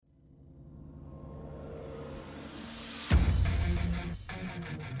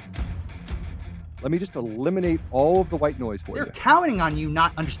Let me just eliminate all of the white noise for They're you. counting on you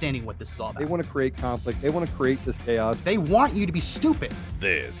not understanding what this is all about. They want to create conflict. They want to create this chaos. They want you to be stupid.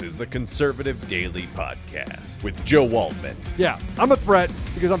 This is the Conservative Daily Podcast with Joe Waldman Yeah, I'm a threat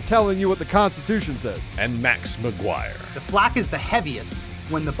because I'm telling you what the Constitution says. and Max McGuire. The flak is the heaviest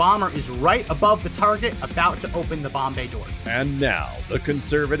when the bomber is right above the target about to open the bomb bay doors. And now, the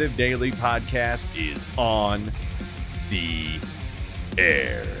Conservative Daily Podcast is on the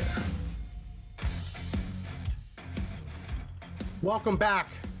air. Welcome back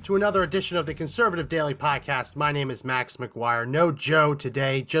to another edition of the Conservative Daily Podcast. My name is Max McGuire. No Joe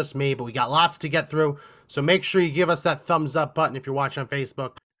today, just me, but we got lots to get through. So make sure you give us that thumbs up button if you're watching on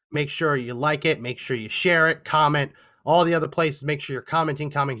Facebook. Make sure you like it. Make sure you share it, comment, all the other places. Make sure you're commenting.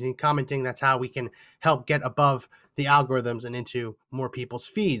 That's how we can help get above the algorithms and into more people's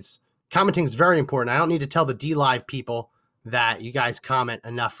feeds. Commenting is very important. I don't need to tell the DLive people that you guys comment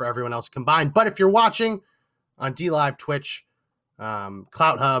enough for everyone else combined. But if you're watching on DLive, Twitch,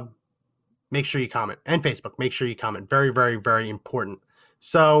 Clout Hub, make sure you comment, and Facebook, make sure you comment. Very, very, very important.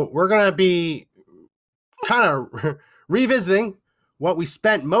 So we're going to be kind of revisiting what we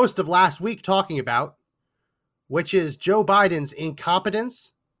spent most of last week talking about, which is Joe Biden's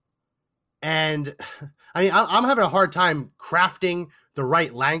incompetence. And I mean, I'm having a hard time crafting the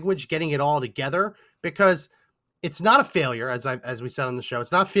right language, getting it all together, because it's not a failure, as we said on the show.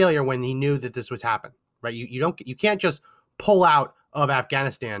 It's not a failure when he knew that this was happening, right? You can't just pull out of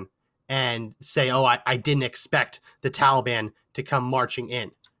Afghanistan and say, oh, I didn't expect the Taliban to come marching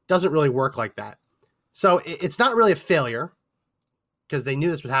in. Doesn't really work like that. So it's not really a failure because they knew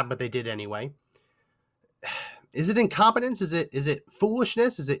this would happen, but they did anyway. Is it incompetence? Is it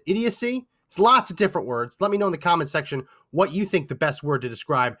foolishness? Is it idiocy? It's lots of different words. Let me know in the comment section what you think the best word to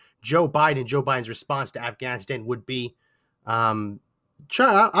describe Joe Biden's response to Afghanistan would be. I'm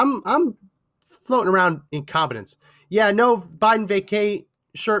floating around incompetence. Yeah, no Biden vacay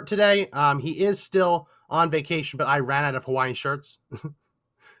shirt today. He is still on vacation, but I ran out of Hawaiian shirts.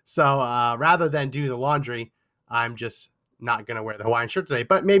 So rather than do the laundry, I'm just not going to wear the Hawaiian shirt today,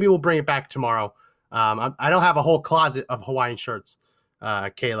 but maybe we'll bring it back tomorrow. I don't have a whole closet of Hawaiian shirts,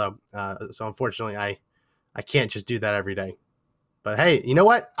 Caleb. So unfortunately, I can't just do that every day. But hey, you know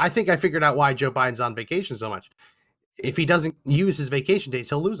what? I think I figured out why Joe Biden's on vacation so much. If he doesn't use his vacation days,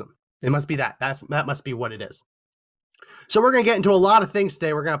 he'll lose them. It must be that. That must be what it is. So we're going to get into a lot of things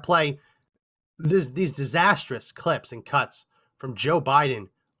today. We're going to play these disastrous clips and cuts from Joe Biden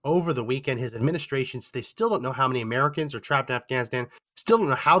over the weekend. His administration, they still don't know how many Americans are trapped in Afghanistan, still don't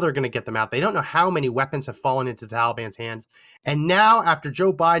know how they're going to get them out. They don't know how many weapons have fallen into the Taliban's hands. And now, after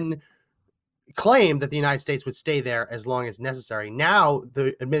Joe Biden claimed that the United States would stay there as long as necessary, now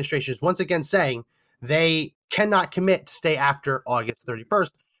the administration is once again saying they cannot commit to stay after August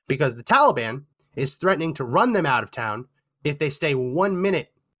 31st because the Taliban is threatening to run them out of town if they stay 1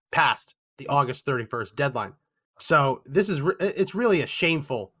 minute past the August 31st deadline. So it's really a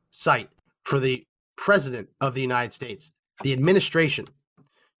shameful sight for the president of the United States, the administration,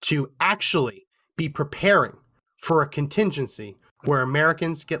 to actually be preparing for a contingency where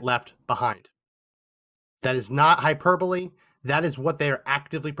Americans get left behind. That is not hyperbole. That is what they are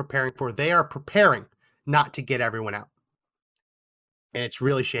actively preparing for. They are preparing not to get everyone out. And it's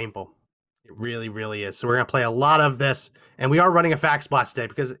really shameful. It really, really is. So we're going to play a lot of this, and we are running a fact spot today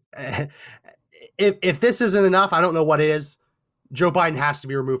because if this isn't enough, I don't know what it is. Joe Biden has to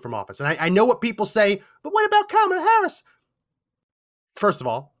be removed from office. And I know what people say, but what about Kamala Harris? First of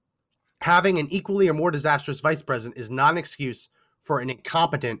all, having an equally or more disastrous vice president is not an excuse for an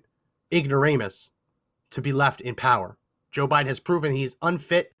incompetent ignoramus to be left in power. Joe Biden has proven he's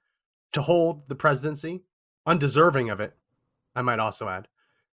unfit to hold the presidency, undeserving of it, I might also add.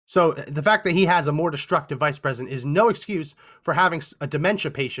 So the fact that he has a more destructive vice president is no excuse for having a dementia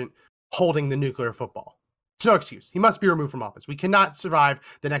patient holding the nuclear football. It's no excuse. He must be removed from office. We cannot survive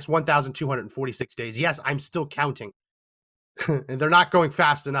the next 1,246 days. Yes, I'm still counting. And they're not going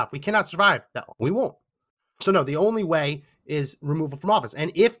fast enough. We cannot survive that long. We won't. So no, the only way is removal from office.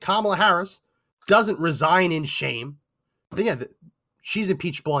 And if Kamala Harris doesn't resign in shame, then yeah, she's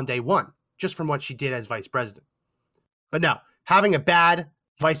impeachable on day one, just from what she did as vice president. But no, having a bad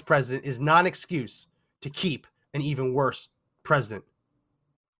vice president is not an excuse to keep an even worse president.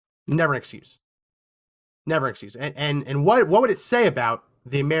 Never an excuse. Never an excuse. And what would it say about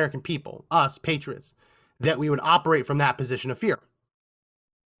the American people, us patriots, that we would operate from that position of fear?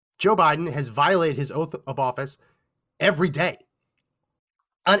 Joe Biden has violated his oath of office every day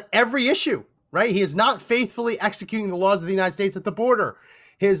on every issue, right? He is not faithfully executing the laws of the United States at the border.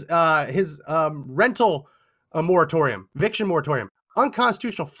 His rental moratorium, eviction moratorium,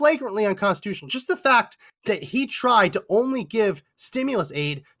 Unconstitutional, flagrantly unconstitutional. Just the fact that he tried to only give stimulus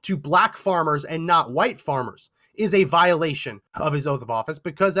aid to black farmers and not white farmers is a violation of his oath of office,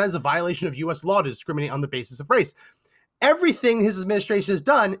 because that is a violation of U.S. law to discriminate on the basis of race. Everything his administration has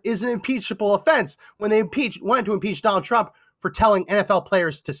done is an impeachable offense. When they wanted to impeach Donald Trump for telling NFL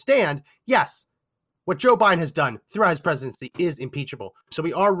players to stand, yes, what Joe Biden has done throughout his presidency is impeachable. So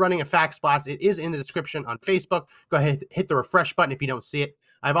we are running a Fact Splats. It is in the description on Facebook. Go ahead, hit the refresh button if you don't see it.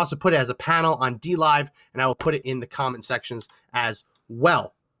 I've also put it as a panel on DLive, and I will put it in the comment sections as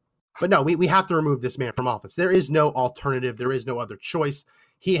well. But no, we have to remove this man from office. There is no alternative. There is no other choice.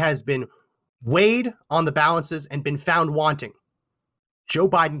 He has been weighed on the balances and been found wanting. Joe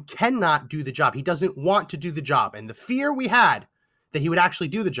Biden cannot do the job. He doesn't want to do the job. And the fear we had that he would actually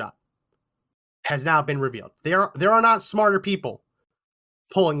do the job has now been revealed. There are not smarter people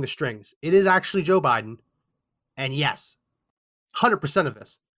pulling the strings. It is actually Joe Biden. And yes, 100% of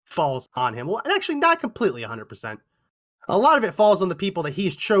this falls on him. Well, and actually not completely 100%. A lot of it falls on the people that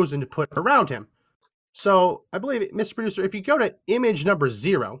he's chosen to put around him. So I believe, Mr. Producer, if you go to image number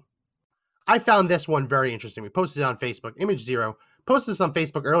 0, I found this one very interesting. We posted it on Facebook. Image 0. Posted this on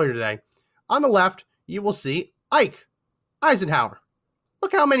Facebook earlier today. On the left, you will see Ike Eisenhower.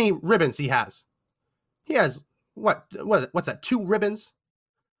 Look how many ribbons he has. He has, what's that, 2 ribbons?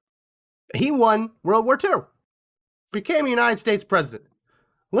 He won World War II. Became a United States president.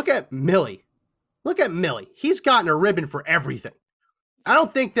 Look at Milley. Look at Milley. He's gotten a ribbon for everything. I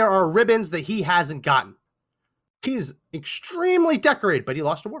don't think there are ribbons that he hasn't gotten. He's extremely decorated, but he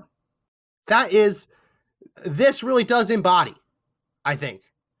lost a war. This really does embody, I think,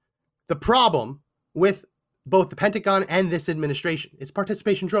 the problem with both the Pentagon and this administration. It's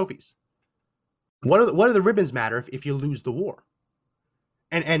participation trophies. What do the ribbons matter if you lose the war?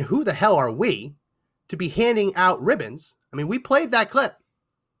 And who the hell are we to be handing out ribbons? I mean, we played that clip.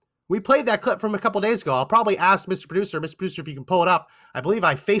 We played that clip from a couple days ago. I'll probably ask Mr. Producer, if you can pull it up. I believe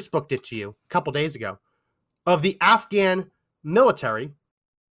I Facebooked it to you a couple days ago, of the Afghan military,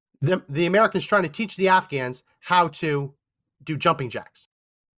 the Americans trying to teach the Afghans how to do jumping jacks.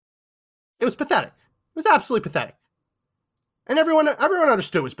 It was pathetic. It was absolutely pathetic. And everyone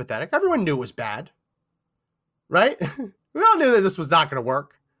understood it was pathetic. Everyone knew it was bad. Right? We all knew that this was not going to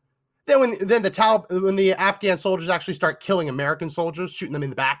work. Then when the Afghan soldiers actually start killing American soldiers, shooting them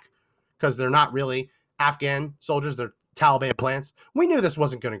in the back because they're not really Afghan soldiers, they're Taliban plants, we knew this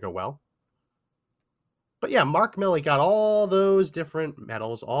wasn't going to go well. But yeah, Mark Milley got all those different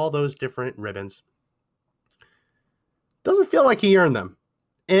medals, all those different ribbons. Doesn't feel like he earned them.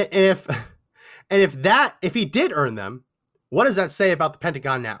 And if he did earn them, what does that say about the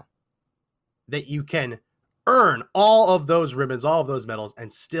Pentagon now? That you can earn all of those ribbons, all of those medals,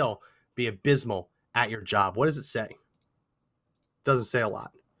 and still be abysmal at your job. What does it say? Doesn't say a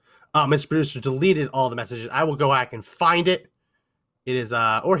lot. Mr. Producer deleted all the messages. I will go back and find it. It is,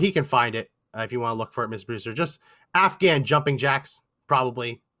 or he can find it if you want to look for it, Mr. Producer. Just Afghan jumping jacks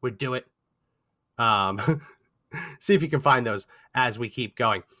probably would do it. See if you can find those as we keep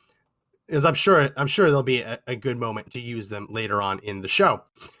going, because I'm sure there'll be a good moment to use them later on in the show.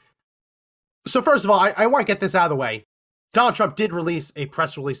 So first of all, I want to get this out of the way. Donald Trump did release a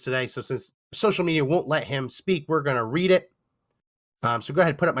press release today. So since social media won't let him speak, we're going to read it. So go ahead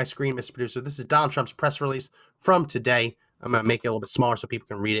and put up my screen, Mr. Producer. This is Donald Trump's press release from today. I'm going to make it a little bit smaller so people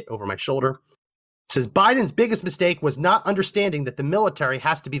can read it over my shoulder. It says, Biden's biggest mistake was not understanding that the military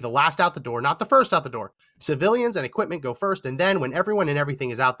has to be the last out the door, not the first out the door. Civilians and equipment go first, and then when everyone and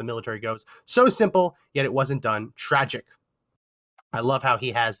everything is out, the military goes. So simple, yet it wasn't done. Tragic. I love how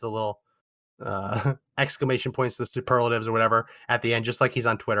he has the little exclamation points, the superlatives or whatever at the end, just like he's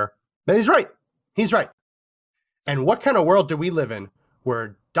on Twitter. But he's right. He's right. And what kind of world do we live in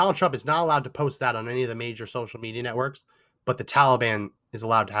where Donald Trump is not allowed to post that on any of the major social media networks, but the Taliban is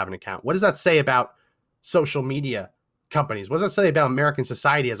allowed to have an account? What does that say about social media companies? What does that say about American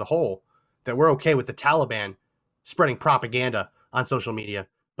society as a whole, that we're okay with the Taliban spreading propaganda on social media,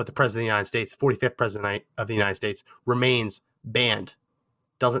 but the president of the United States, 45th president of the United States, remains banned?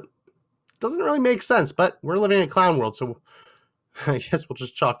 Doesn't really make sense, but we're living in a clown world, so I guess we'll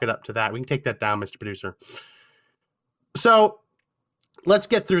just chalk it up to that. We can take that down, Mr. Producer. So let's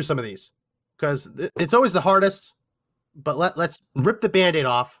get through some of these, because it's always the hardest, but let's rip the Band-Aid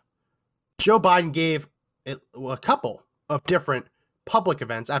off. Joe Biden gave a couple of different public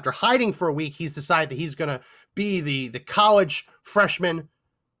events. After hiding for a week, he's decided that he's going to be the college freshman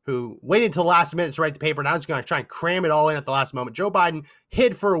who waited until the last minute to write the paper. Now he's going to try and cram it all in at the last moment. Joe Biden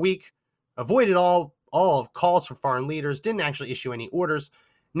hid for a week, avoided all of calls for foreign leaders, didn't actually issue any orders.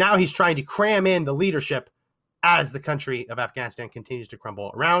 Now he's trying to cram in the leadership as the country of Afghanistan continues to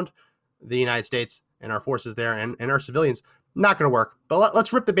crumble around the United States and our forces there and our civilians. Not going to work. But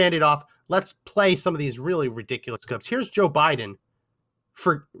let's rip the Band-Aid off. Let's play some of these really ridiculous clips. Here's Joe Biden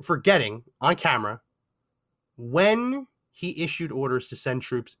forgetting on camera when he issued orders to send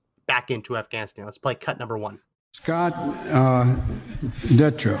troops back into Afghanistan. Let's play cut number 1. Scott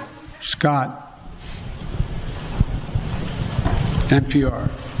Detrow. Scott. NPR.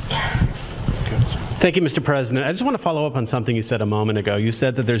 Thank you, Mr. President. I just want to follow up on something you said a moment ago. You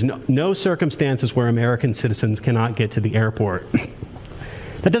said that there's no circumstances where American citizens cannot get to the airport.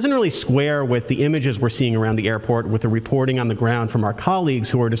 That doesn't really square with the images we're seeing around the airport, with the reporting on the ground from our colleagues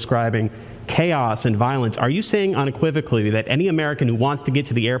who are describing chaos and violence. Are you saying unequivocally that any American who wants to get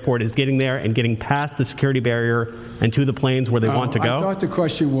to the airport is getting there and getting past the security barrier and to the planes where they want to go? I thought the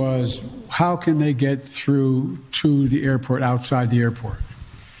question was, how can they get through to the airport outside the airport?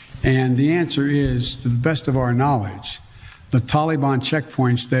 And the answer is, to the best of our knowledge, the Taliban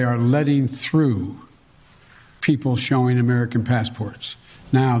checkpoints, they are letting through people showing American passports.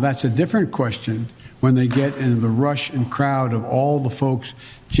 Now, that's a different question when they get in the rush and crowd of all the folks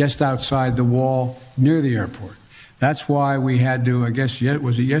just outside the wall near the airport. That's why we had to, I guess,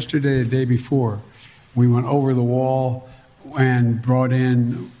 was it yesterday or the day before, we went over the wall and brought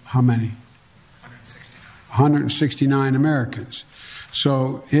in, how many? 169 Americans.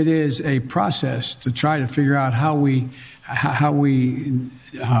 So it is a process to try to figure out how we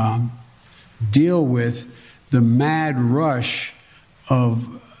deal with the mad rush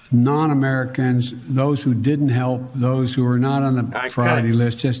of non-Americans, those who didn't help, those who are not on the priority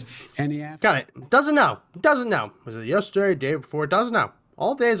list, just any. Got it. Doesn't know. Was it yesterday, day before? Doesn't know.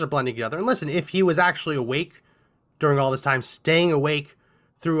 All days are blending together. And listen, if he was actually awake during all this time, staying awake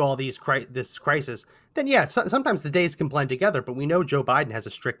through all this crisis, then yeah, sometimes the days can blend together. But we know Joe Biden has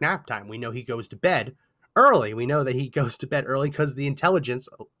a strict nap time. We know he goes to bed early. We know that he goes to bed early because the intelligence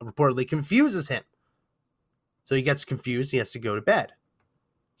reportedly confuses him. So he gets confused. He has to go to bed.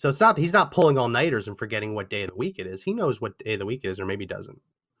 So it's not, he's not pulling all-nighters and forgetting what day of the week it is. He knows what day of the week it is, or maybe doesn't.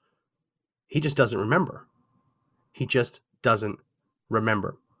 He just doesn't remember.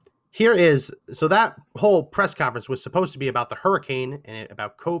 Here is, so that whole press conference was supposed to be about the hurricane and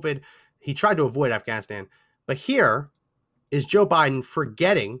about COVID. He tried to avoid Afghanistan. But here is Joe Biden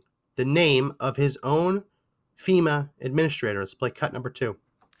forgetting the name of his own FEMA administrator. Let's play cut number 2.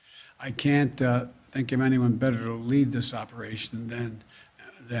 I can't think of anyone better to lead this operation than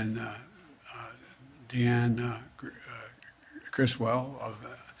Deanne Criswell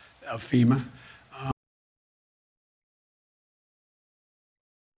of FEMA.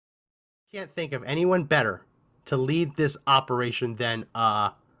 Can't think of anyone better to lead this operation than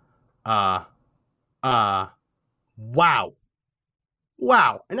wow.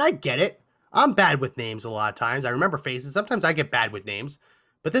 And I get it. I'm bad with names a lot of times. I remember faces. Sometimes I get bad with names.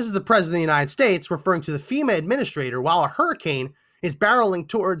 But this is the President of the United States referring to the FEMA administrator while a hurricane is barreling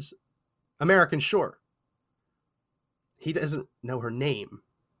towards American shore. He doesn't know her name.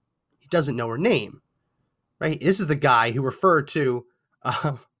 Right? This is the guy who referred to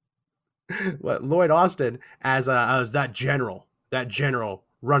Lloyd Austin as that general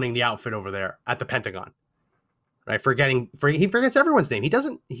running the outfit over there at the Pentagon. Right? He forgets everyone's name. He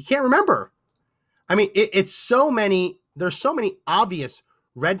can't remember. I mean, there's so many obvious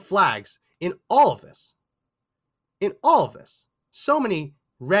red flags in all of this. So many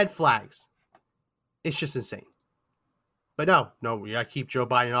red flags. It's just insane. But no, we gotta keep Joe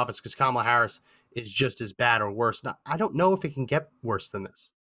Biden in office because Kamala Harris is just as bad or worse. Now, I don't know if it can get worse than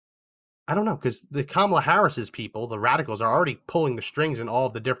this. I don't know, because the Kamala Harris's people, the radicals, are already pulling the strings in all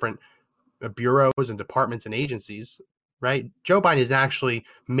of the different bureaus and departments and agencies, right? Joe Biden is actually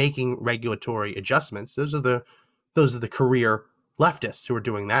making regulatory adjustments. Those are the career leftists who are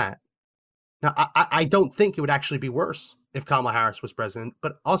doing that. Now, I don't think it would actually be worse if Kamala Harris was president,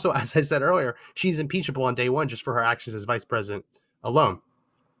 but also, as I said earlier, she's impeachable on day one just for her actions as vice president alone.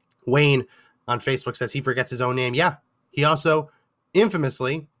 Wayne on Facebook says he forgets his own name. Yeah, he also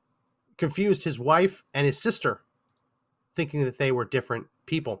infamously confused his wife and his sister, thinking that they were different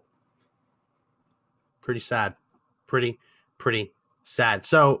people. Pretty sad. Pretty sad.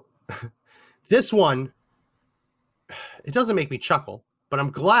 So this one, it doesn't make me chuckle, but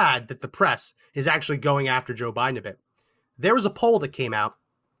I'm glad that the press is actually going after Joe Biden a bit. There was a poll that came out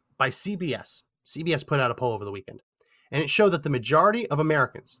by CBS. CBS put out a poll over the weekend, and it showed that the majority of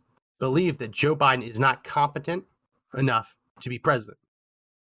Americans believe that Joe Biden is not competent enough to be president.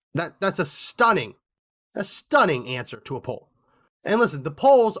 That's a stunning answer to a poll. And listen, the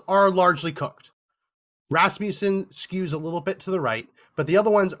polls are largely cooked. Rasmussen skews a little bit to the right, but the other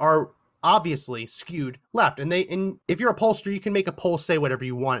ones are obviously skewed left. And if you're a pollster, you can make a poll say whatever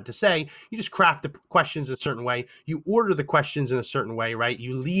you want it to say. You just craft the questions a certain way. You order the questions in a certain way, right?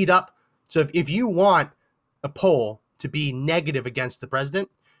 You lead up. So if you want a poll to be negative against the president,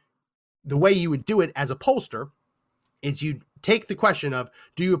 the way you would do it as a pollster is you take the question of,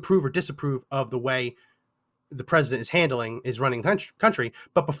 do you approve or disapprove of the way the president is running the country?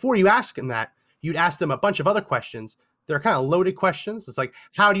 But before you ask him that, you'd ask them a bunch of other questions. They're kind of loaded questions. It's like,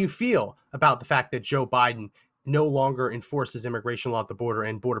 how do you feel about the fact that Joe Biden no longer enforces immigration law at the border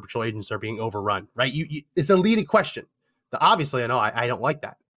and Border Patrol agents are being overrun, right? It's a leading question. Obviously, I know I don't like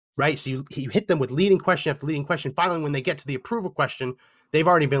that, right? So you hit them with leading question after leading question. Finally, when they get to the approval question, they've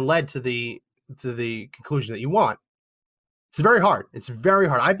already been led to the conclusion that you want. It's very hard. It's very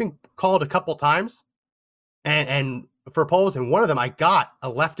hard. I've been called a couple times and for polls, and one of them I got a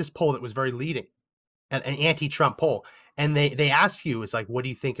leftist poll that was very leading, an anti-Trump poll. And they ask you, it's like, what do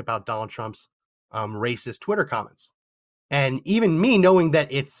you think about Donald Trump's racist Twitter comments? And even me knowing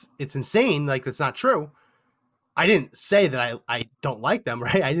that it's insane, like that's not true, I didn't say that I don't like them,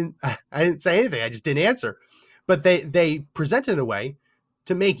 right? I didn't say anything. I just didn't answer. But they presented a way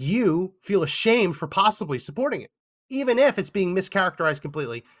to make you feel ashamed for possibly supporting it, even if it's being mischaracterized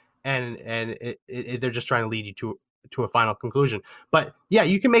completely, and they're just trying to lead you to a final conclusion. But yeah,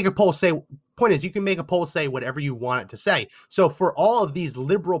 you can make a poll say. Point is, you can make a poll say whatever you want it to say. So for all of these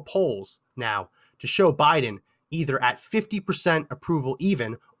liberal polls now to show Biden either at 50% approval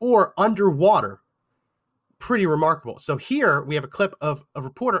even or underwater, pretty remarkable. So here we have a clip of a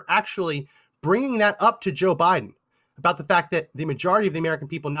reporter actually bringing that up to Joe Biden about the fact that the majority of the American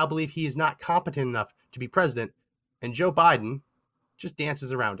people now believe he is not competent enough to be president, and Joe Biden just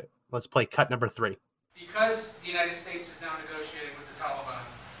dances around it. Let's play cut number 3. Because the United States is now negotiating with the Taliban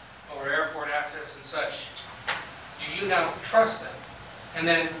over airport access and such, do you now trust them? And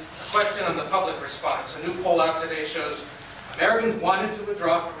then a question on the public response. A new poll out today shows Americans wanted to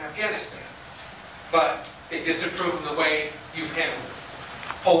withdraw from Afghanistan, but they disapprove of the way you've handled it.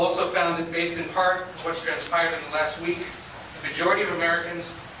 The poll also found that based in part on what's transpired in the last week, the majority of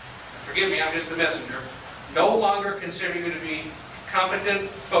Americans, forgive me, I'm just the messenger, no longer consider you to be competent,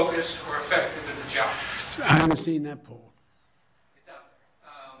 focused, or effective in the job. I haven't seen that poll. It's out there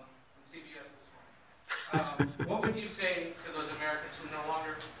from CBS this morning. What would you say to those Americans who no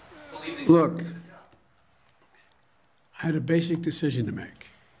longer believe that? Look, I had a basic decision to make.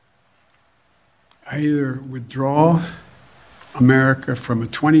 I either withdraw America from a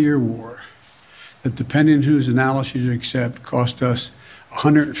 20-year war that, depending on whose analysis you accept, cost us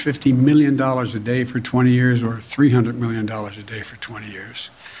 $150 million a day for 20 years or $300 million a day for 20 years,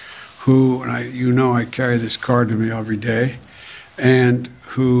 who, and I carry this card with me every day, and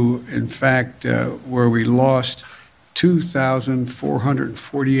who, in fact, where we lost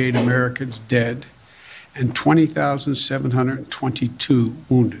 2,448 Americans dead and 20,722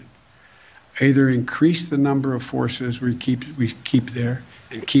 wounded. Either increase the number of forces we keep there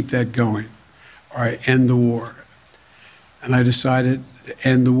and keep that going, or end the war. And I decided to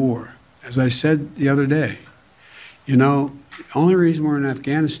end the war. As I said the other day, the only reason we're in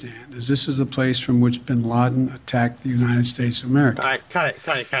Afghanistan is this is the place from which bin Laden attacked the United States of America. All right, cut it.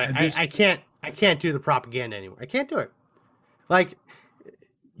 I can't do the propaganda anymore. I can't do it. Like,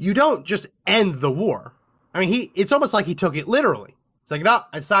 you don't just end the war. I mean, it's almost like he took it literally. It's like, no,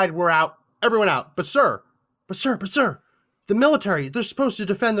 I decided we're out, everyone out. But sir, the military, they're supposed to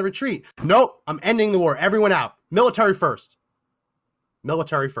defend the retreat. Nope, I'm ending the war, everyone out. Military first.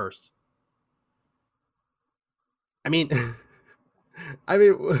 Military first. I mean, how do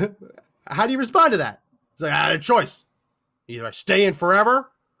you respond to that? It's like, I had a choice. Either I stay in forever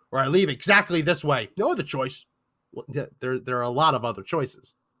or I leave exactly this way. No other choice. Well, there are a lot of other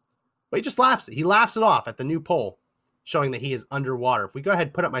choices. But he just laughs. He laughs it off at the new poll showing that he is underwater. If we go ahead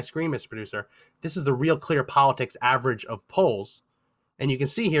and put up my screen, Mr. Producer, this is the Real Clear Politics average of polls. And you can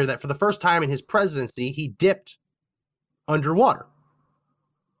see here that for the first time in his presidency, he dipped underwater.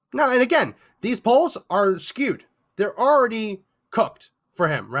 Now, and again, these polls are skewed. They're already cooked for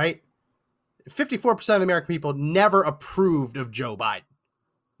him, right? 54% of the American people never approved of Joe Biden.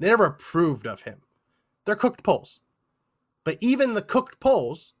 They never approved of him. They're cooked polls. But even the cooked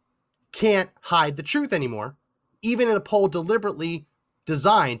polls can't hide the truth anymore. Even in a poll deliberately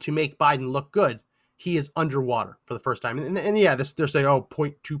designed to make Biden look good, he is underwater for the first time. And yeah, they're saying,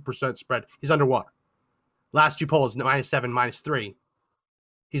 0.2% spread. He's underwater. Last two polls, -7, -3.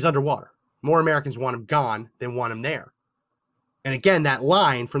 He's underwater. More Americans want him gone than want him there. And again, that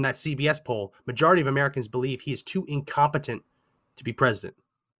line from that CBS poll, majority of Americans believe he is too incompetent to be president.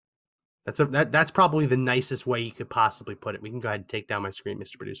 That's probably the nicest way you could possibly put it. We can go ahead and take down my screen,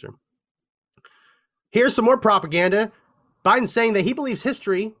 Mr. Producer. Here's some more propaganda. Biden saying that he believes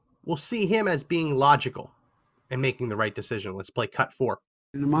history will see him as being logical and making the right decision. Let's play cut 4.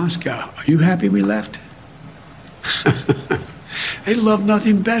 In Moscow, are you happy we left? They'd love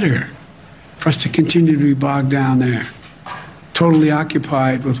nothing better for us to continue to be bogged down there, totally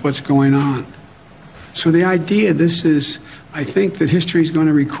occupied with what's going on. So the idea, I think that history is going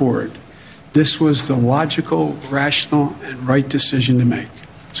to record, this was the logical, rational, and right decision to make.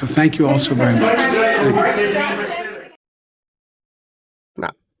 So thank you all so very much.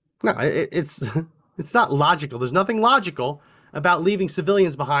 No, it's not logical. There's nothing logical about leaving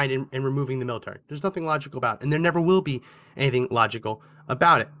civilians behind and removing the military. There's nothing logical about it, and there never will be anything logical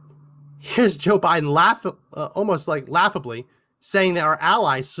about it. Here's Joe Biden almost like laughably saying that our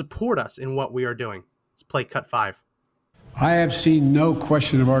allies support us in what we are doing. Let's play cut 5. I have seen no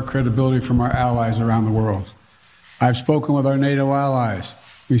question of our credibility from our allies around the world. I've spoken with our NATO allies.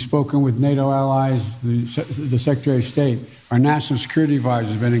 We've spoken with NATO allies, the Secretary of State. Our national security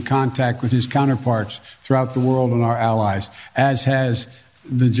advisor has been in contact with his counterparts throughout the world and our allies, as has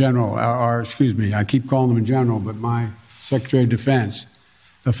the general, I keep calling him a general, but my Secretary of Defense.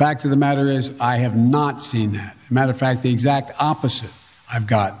 The fact of the matter is, I have not seen that. As a matter of fact, the exact opposite I've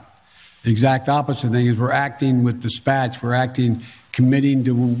gotten. The exact opposite thing is we're acting with dispatch. We're acting, committing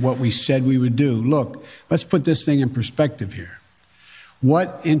to what we said we would do. Look, let's put this thing in perspective here.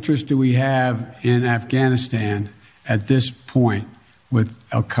 What interest do we have in Afghanistan at this point with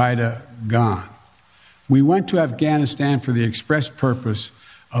al-Qaeda gone? We went to Afghanistan for the express purpose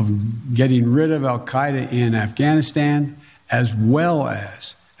of getting rid of al-Qaeda in Afghanistan, as well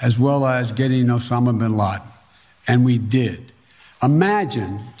as getting Osama bin Laden. And we did.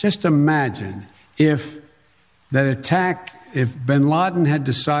 Just imagine if that attack, if bin Laden had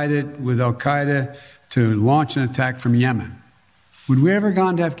decided with al-Qaeda to launch an attack from Yemen, would we ever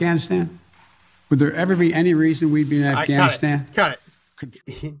gone to Afghanistan? Would there ever be any reason we'd be in Afghanistan? Got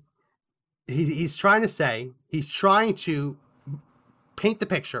it. He's trying to paint the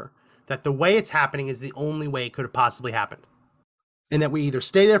picture that the way it's happening is the only way it could have possibly happened. And that we either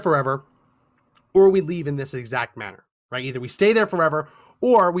stay there forever or we leave in this exact manner, right? Either we stay there forever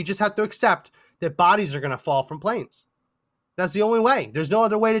or we just have to accept that bodies are going to fall from planes. That's the only way. There's no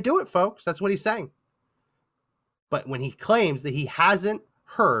other way to do it, folks. That's what he's saying. But when he claims that he hasn't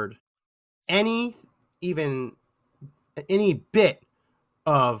heard any bit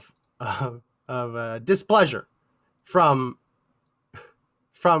of displeasure from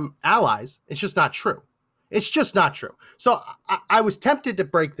allies, it's just not true. It's just not true. So I was tempted to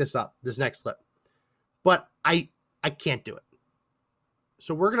break this next clip, but I can't do it.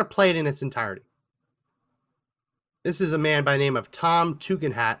 So we're going to play it in its entirety. This is a man by the name of Tom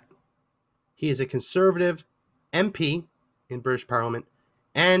Tugendhat. He is a conservative MP in British Parliament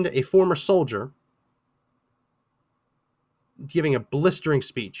and a former soldier giving a blistering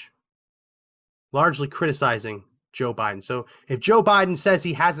speech, largely criticizing Joe Biden. So if Joe Biden says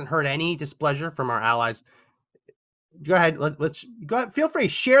he hasn't heard any displeasure from our allies, go ahead. Let's go ahead. Feel free.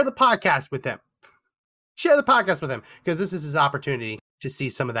 Share the podcast with him. Share the podcast with him because this is his opportunity to see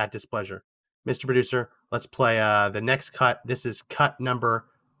some of that displeasure. Mr. Producer, let's play the next cut. This is cut number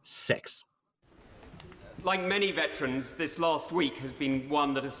 6. Like many veterans, this last week has been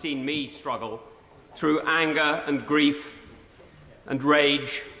one that has seen me struggle through anger and grief and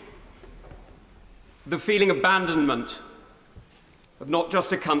rage, the feeling of abandonment of not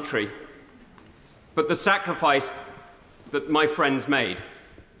just a country, but the sacrifice that my friends made.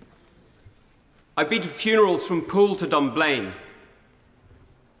 I've been to funerals from Poole to Dunblane.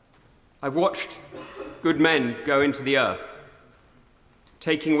 I've watched good men go into the earth,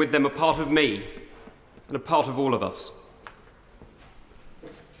 taking with them a part of me and a part of all of us.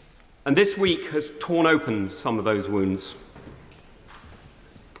 And this week has torn open some of those wounds,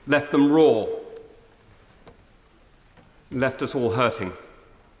 left them raw, left us all hurting.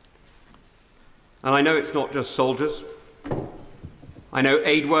 And I know it's not just soldiers. I know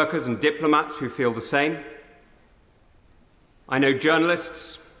aid workers and diplomats who feel the same. I know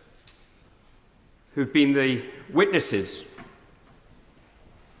journalists who've been the witnesses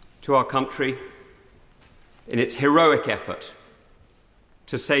to our country in its heroic effort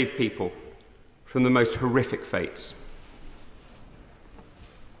to save people from the most horrific fates.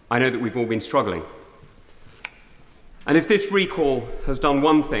 I know that we've all been struggling. And if this recall has done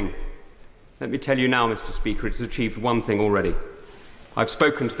one thing, let me tell you now, Mr. Speaker, it's achieved one thing already. I've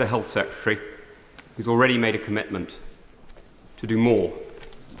spoken to the Health Secretary, who's already made a commitment to do more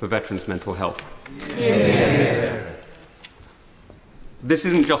for veterans' mental health. Yeah. This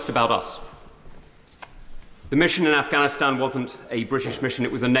isn't just about us. The mission in Afghanistan wasn't a British mission,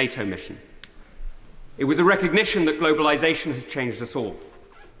 it was a NATO mission. It was a recognition that globalization has changed us all.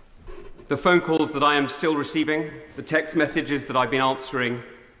 The phone calls that I am still receiving, the text messages that I've been answering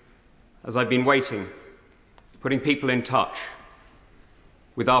as I've been waiting, putting people in touch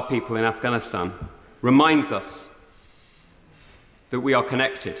with our people in Afghanistan, reminds us that we are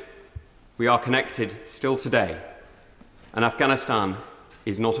connected. We are connected still today, and Afghanistan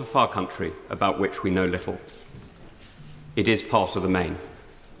is not a far country about which we know little. It is part of the main.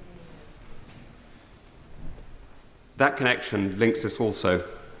 That connection links us also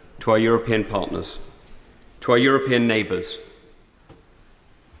to our European partners, to our European neighbours,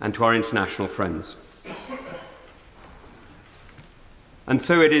 and to our international friends. And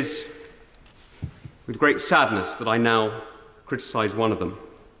so it is with great sadness that I now criticise one of them,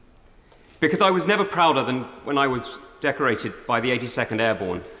 because I was never prouder than when I was decorated by the 82nd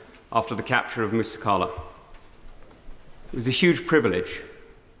Airborne after the capture of Musa Qala. It was a huge privilege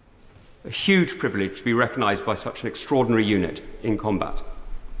to be recognised by such an extraordinary unit in combat.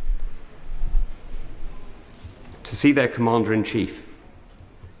 To see their commander-in-chief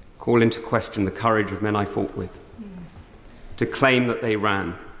call into question the courage of men I fought with, to claim that they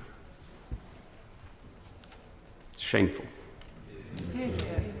ran. It's shameful.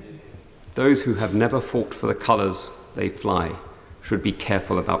 Those who have never fought for the colours they fly should be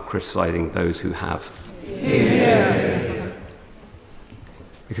careful about criticising those who have.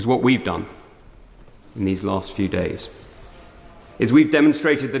 Because what we've done in these last few days is we've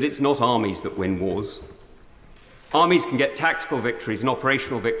demonstrated that it's not armies that win wars. Armies can get tactical victories and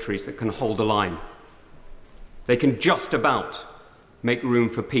operational victories that can hold a line. They can just about make room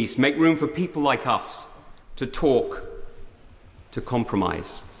for peace, make room for people like us to talk, to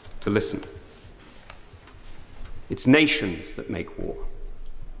compromise, to listen. It's nations that make war.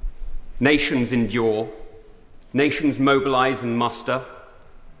 Nations endure. Nations mobilize and muster.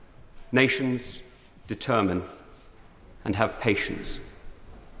 Nations determine and have patience.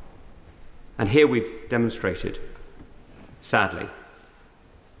 And here we've demonstrated, sadly,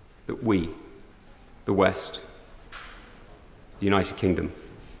 that we, the West, the United Kingdom,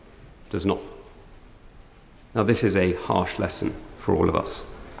 does not. Now, this is a harsh lesson for all of us.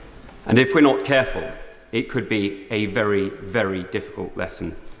 And if we're not careful, it could be a very, very difficult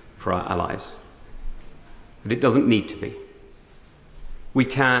lesson for our allies. But it doesn't need to be. We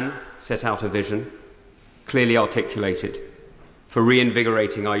can set out a vision, clearly articulated, for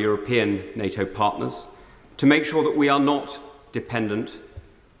reinvigorating our European NATO partners, to make sure that we are not dependent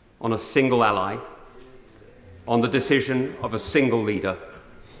on a single ally, on the decision of a single leader,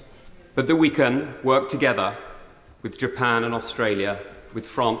 but that we can work together with Japan and Australia, with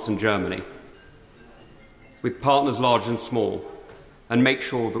France and Germany, with partners large and small, and make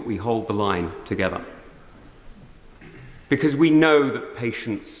sure that we hold the line together. Because we know that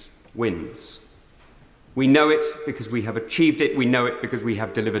patience wins. We know it because we have achieved it. We know it because we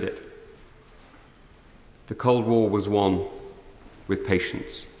have delivered it. The Cold War was won with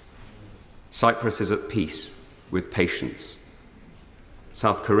patience. Cyprus is at peace with patience.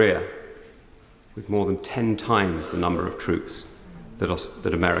 South Korea, with more than 10 times the number of troops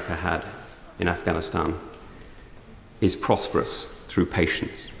that America had in Afghanistan, is prosperous through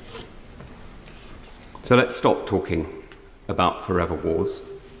patience. So let's stop talking about forever wars.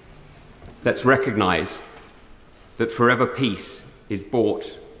 Let's recognize that forever peace is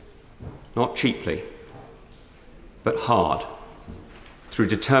bought not cheaply, but hard, through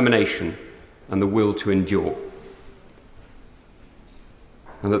determination and the will to endure.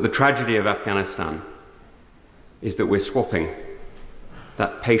 And that the tragedy of Afghanistan is that we're swapping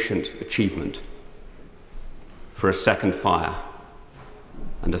that patient achievement for a second fire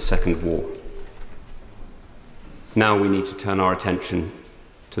and a second war. Now we need to turn our attention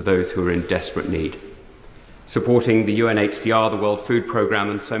to those who are in desperate need, supporting the UNHCR, the World Food Programme,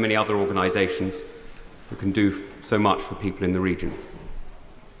 and so many other organisations who can do so much for people in the region.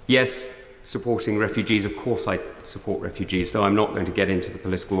 Yes, supporting refugees, of course I support refugees, though I'm not going to get into the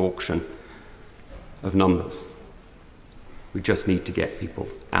political auction of numbers. We just need to get people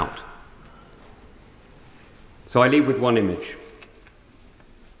out. So I leave with one image.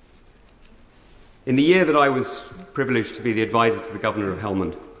 In the year that I was privileged to be the advisor to the Governor of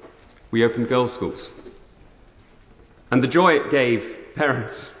Helmand, we opened girls' schools. And the joy it gave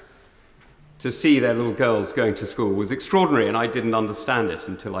parents to see their little girls going to school was extraordinary, and I didn't understand it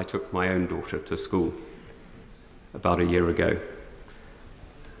until I took my own daughter to school about a year ago. And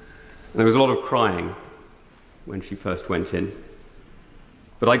there was a lot of crying when she first went in,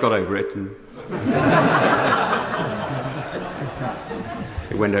 but I got over it and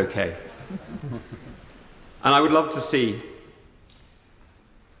it went okay. And I would love to see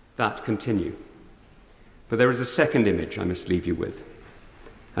that continue. But there is a second image I must leave you with,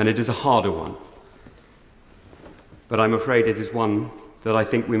 and it is a harder one. But I'm afraid it is one that I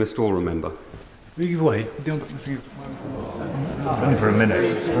think we must all remember. Only for a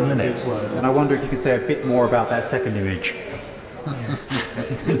minute. And I wonder if you could say a bit more about that second image.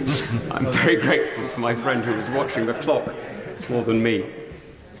 I'm very grateful to my friend who was watching the clock more than me.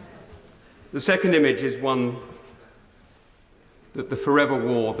 The second image is one that the forever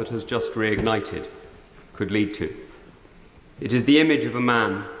war that has just reignited could lead to. It is the image of a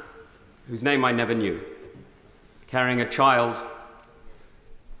man whose name I never knew, carrying a child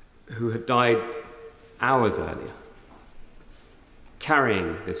who had died hours earlier,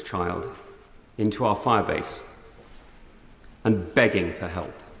 carrying this child into our firebase and begging for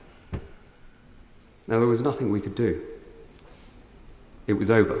help. Now, there was nothing we could do. It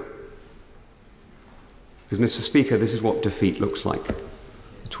was over. Because, Mr. Speaker, this is what defeat looks like.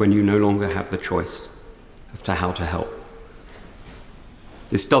 It's when you no longer have the choice as to how to help.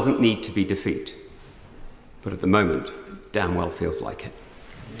 This doesn't need to be defeat, but at the moment, it damn well feels like it.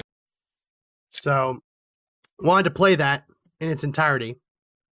 So, wanted to play that in its entirety.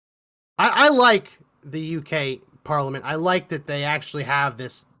 I like the UK Parliament. I like that they actually have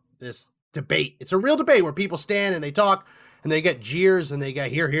this debate. It's a real debate where people stand and they talk and they get jeers and they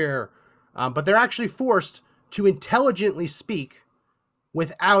get hear, hear. But they're actually forced to intelligently speak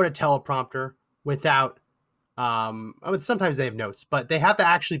without a teleprompter, without, sometimes they have notes, but they have to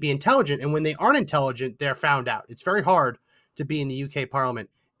actually be intelligent. And when they aren't intelligent, they're found out. It's very hard to be in the UK Parliament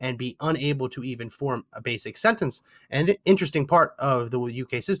and be unable to even form a basic sentence. And the interesting part of the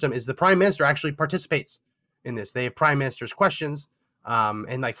UK system is the Prime Minister actually participates in this. They have Prime Minister's questions,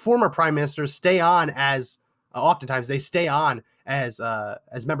 and like former Prime Ministers stay on as, oftentimes they stay on as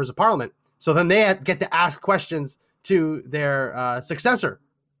members of Parliament. So then they get to ask questions to their successor,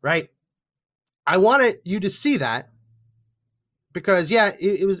 right? I wanted you to see that because, yeah,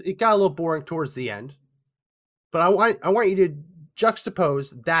 it got a little boring towards the end, but I want you to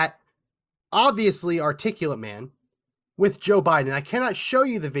juxtapose that obviously articulate man with Joe Biden. I cannot show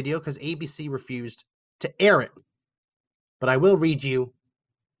you the video because ABC refused to air it, but I will read you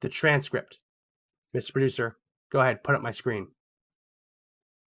the transcript. Mr. Producer, go ahead, put up my screen.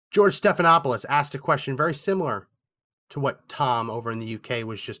 George Stephanopoulos asked a question very similar to what Tom over in the UK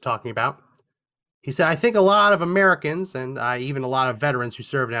was just talking about. He said, I think a lot of Americans, and even a lot of veterans who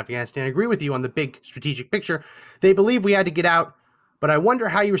served in Afghanistan, agree with you on the big strategic picture. They believe we had to get out, but I wonder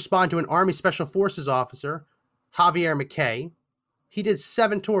how you respond to an Army Special Forces officer, Javier McKay. He did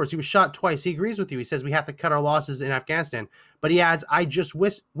 7 tours. He was shot twice. He agrees with you. He says we have to cut our losses in Afghanistan. But he adds, I just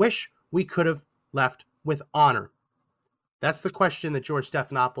wish we could have left with honor. That's the question that George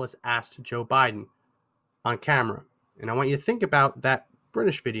Stephanopoulos asked Joe Biden on camera. And I want you to think about that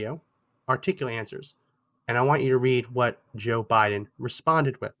British video, Articulate Answers. And I want you to read what Joe Biden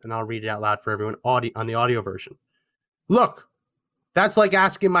responded with. And I'll read it out loud for everyone on the audio version. Look, that's like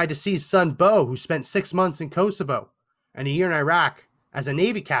asking my deceased son, Bo, who spent 6 months in Kosovo and a year in Iraq as a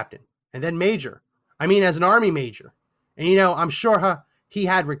Navy captain and then major. I mean, as an Army major. And, you know, I'm sure he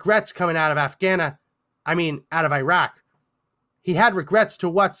had regrets coming out of out of Iraq. He had regrets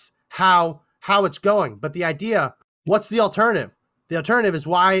to how it's going. But the idea, what's the alternative? The alternative is,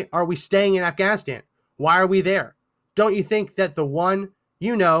 why are we staying in Afghanistan? Why are we there? Don't you think that the one,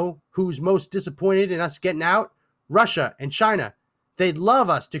 who's most disappointed in us getting out? Russia and China. They'd love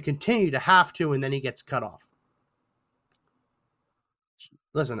us to continue to have to, and then he gets cut off.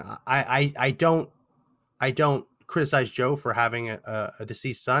 Listen, I don't criticize Joe for having a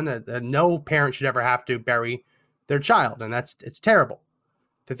deceased son. No parent should ever have to bury their child, and it's terrible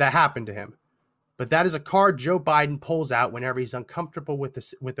that happened to him. But that is a card Joe Biden pulls out whenever he's uncomfortable with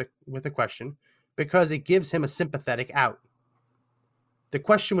a question, because it gives him a sympathetic out. The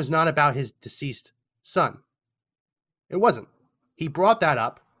question was not about his deceased son. It wasn't. He brought that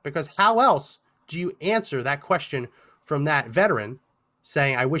up because how else do you answer that question from that veteran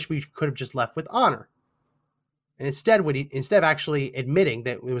saying, I wish we could have just left with honor? And instead of actually admitting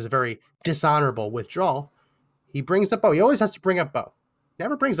that it was a very dishonorable withdrawal, he brings up Bo. He always has to bring up Bo.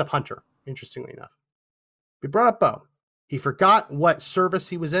 Never brings up Hunter, interestingly enough. He brought up Bo. He forgot what service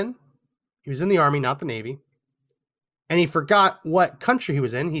he was in. He was in the Army, not the Navy. And he forgot what country he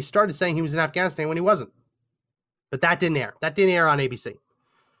was in. He started saying he was in Afghanistan when he wasn't. But that didn't air. That didn't air on ABC.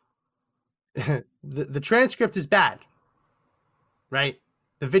 The transcript is bad, right?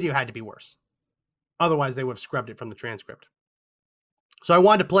 The video had to be worse. Otherwise, they would have scrubbed it from the transcript. So I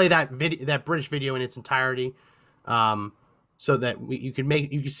wanted to play that British video in its entirety, so that you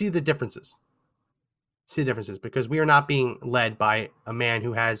can see the differences. See the differences, because we are not being led by a man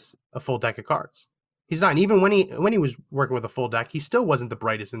who has a full deck of cards. He's not. And even when he was working with a full deck, he still wasn't the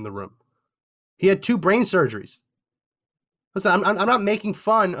brightest in the room. He had 2 brain surgeries. Listen, I'm not making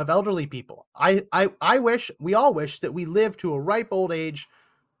fun of elderly people. We all wish that we lived to a ripe old age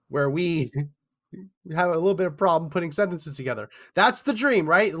where we have a little bit of problem putting sentences together. That's the dream,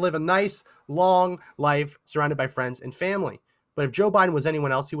 right? Live a nice, long life surrounded by friends and family. But if Joe Biden was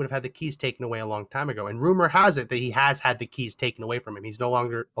anyone else, he would have had the keys taken away a long time ago. And rumor has it that he has had the keys taken away from him. He's no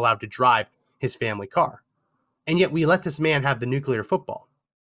longer allowed to drive his family car. And yet we let this man have the nuclear football.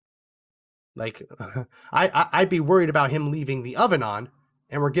 Like, I'd be worried about him leaving the oven on,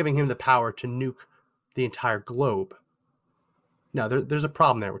 and we're giving him the power to nuke the entire globe. No, there's a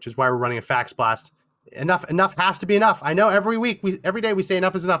problem there, which is why we're running a fax blast. Enough has to be enough. I know every day we say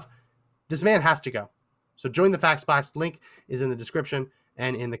enough is enough. This man has to go. So join the fax blast. Link is in the description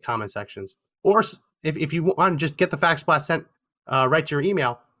and in the comment sections. Or if you want to just get the fax blast sent right to your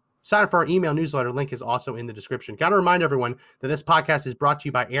email, sign up for our email newsletter. Link is also in the description. Got to remind everyone that this podcast is brought to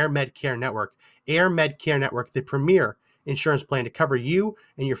you by Air Med Care Network. Air Med Care Network, the premier insurance plan to cover you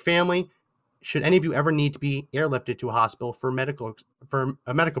and your family should any of you ever need to be airlifted to a hospital for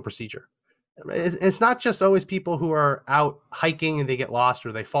a medical procedure. It's not just always people who are out hiking and they get lost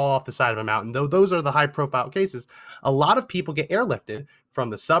or they fall off the side of a mountain, though those are the high-profile cases. A lot of people get airlifted from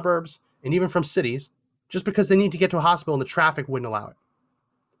the suburbs and even from cities just because they need to get to a hospital and the traffic wouldn't allow it.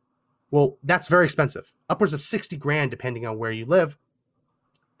 Well, that's very expensive, upwards of $60,000 depending on where you live,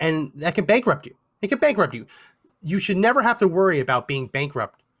 and that can bankrupt you. It can bankrupt you. You should never have to worry about being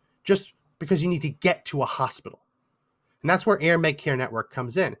bankrupt just because you need to get to a hospital. And that's where Air Med Care Network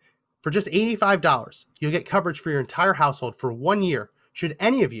comes in. For just $85, you'll get coverage for your entire household for 1 year should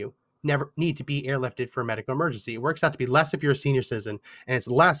any of you never need to be airlifted for a medical emergency. It works out to be less if you're a senior citizen, and it's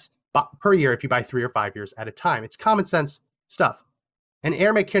less per year if you buy 3 or 5 years at a time. It's common sense stuff. And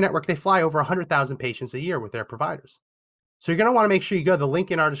Air Med Care Network, they fly over 100,000 patients a year with their providers. So you're going to want to make sure you go to the link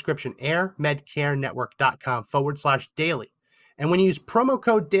in our description, airmedcarenetwork.com/daily. And when you use promo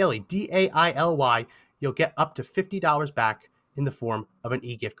code DAILY, DAILY, you'll get up to $50 back in the form of an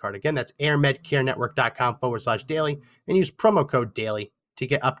e-gift card. Again, that's airmedcarenetwork.com/daily, and use promo code DAILY to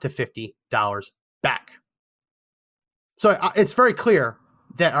get up to $50 back. So it's very clear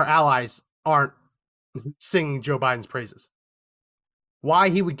that our allies aren't singing Joe Biden's praises. Why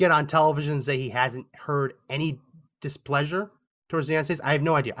he would get on television and say he hasn't heard any displeasure towards the United States, I have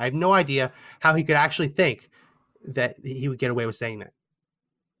no idea. I have no idea how he could actually think that he would get away with saying that.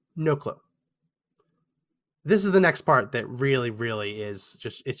 No clue. This is the next part that really, really is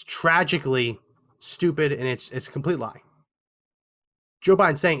just, it's tragically stupid and it's a complete lie. Joe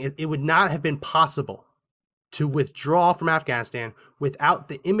Biden saying it would not have been possible to withdraw from Afghanistan without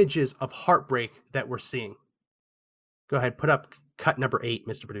the images of heartbreak that we're seeing. Go ahead, put up cut number 8,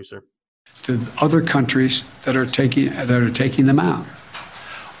 Mr. Producer. To other countries that are taking them out.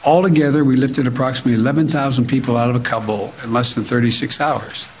 Altogether, we lifted approximately 11,000 people out of Kabul in less than 36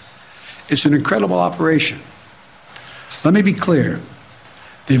 hours. It's an incredible operation. Let me be clear.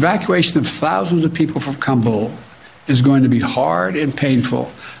 The evacuation of thousands of people from Kabul is going to be hard and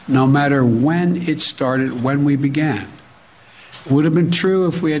painful, no matter when it started, when we began. It would have been true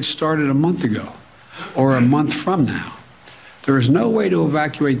if we had started a month ago or a month from now. There is no way to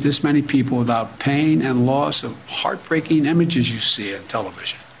evacuate this many people without pain and loss of heartbreaking images you see on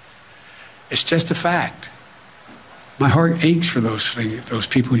television. It's just a fact. My heart aches for those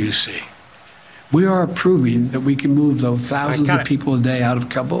people you see. We are proving that we can move those thousands of people a day out of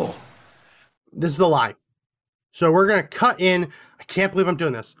Kabul. This is a lie. So we're going to cut in. I can't believe I'm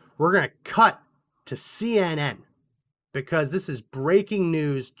doing this. We're going to cut to CNN because this is breaking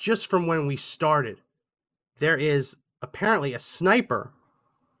news just from when we started. There is apparently a sniper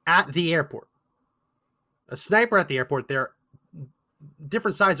at the airport. A sniper at the airport.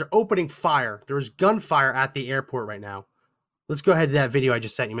 Different sides are opening fire. There is gunfire at the airport right now. Let's go ahead to that video I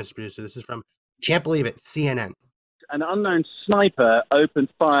just sent you, Mr. Producer. This is from, can't believe it, CNN. An unknown sniper opened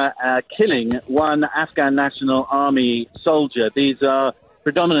fire, killing one Afghan National Army soldier. These are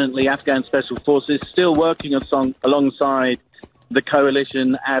predominantly Afghan special forces still working alongside the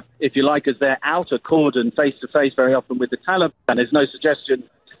coalition, if you like, as their outer cordon, face-to-face very often with the Taliban. There's no suggestion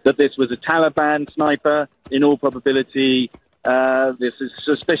that this was a Taliban sniper. In all probability, this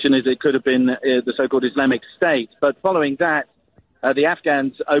suspicion is it could have been the so-called Islamic State. But following that, the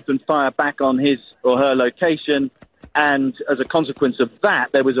Afghans opened fire back on his or her location, and as a consequence of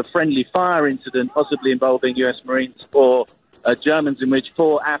that, there was a friendly fire incident, possibly involving U.S. Marines or Germans, in which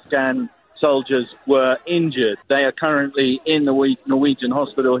 4 Afghan soldiers were injured. They are currently in the Norwegian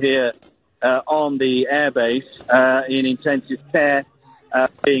hospital here on the airbase in intensive care.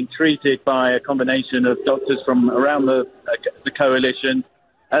 being treated by a combination of doctors from around the coalition.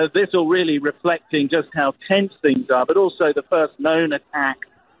 This all really reflecting just how tense things are, but also the first known attack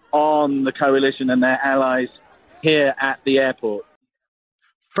on the coalition and their allies here at the airport.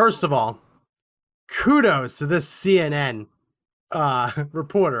 First of all, kudos to this CNN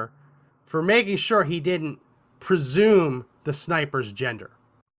reporter for making sure he didn't presume the sniper's gender.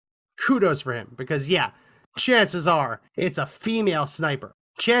 Kudos for him, because chances are it's a female sniper.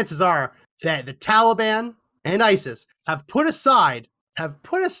 Chances are that the Taliban and ISIS have put aside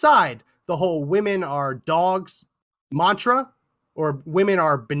the whole women are dogs mantra or women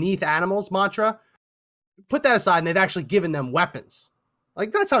are beneath animals mantra. Put that aside, and they've actually given them weapons.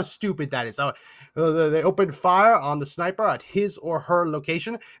 Like, that's how stupid that is. They opened fire on the sniper at his or her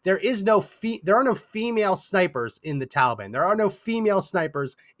location. There are no female snipers in the Taliban. There are no female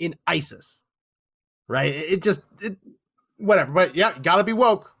snipers in ISIS. Right? Whatever. But yeah, gotta be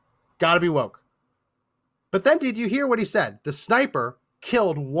woke. Gotta be woke. But then did you hear what he said? The sniper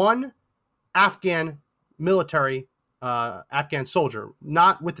killed one Afghan military, Afghan soldier,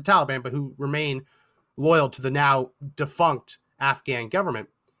 not with the Taliban, but who remain loyal to the now defunct Afghan government.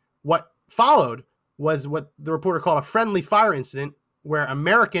 What followed was what the reporter called a friendly fire incident where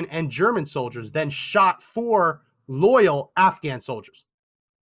American and German soldiers then shot 4 loyal Afghan soldiers.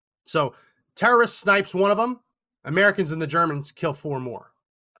 So terrorist snipes one of them, Americans and the Germans kill 4 more.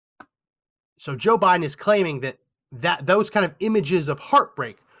 So Joe Biden is claiming that those kind of images of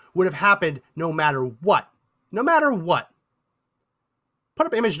heartbreak would have happened no matter what. No matter what. Put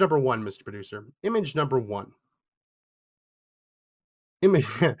up image number 1, Mr. Producer. Image number 1.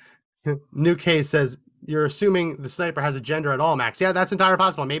 New Case says, you're assuming the sniper has a gender at all, Max. Yeah, that's entirely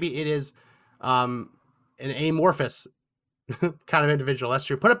possible. Maybe it is an amorphous kind of individual. That's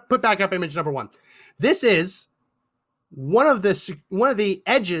true. Put back up image number 1. This is one of the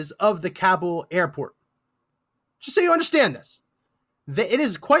edges of the Kabul airport. Just so you understand this. It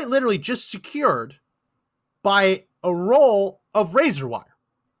is quite literally just secured by a roll of razor wire.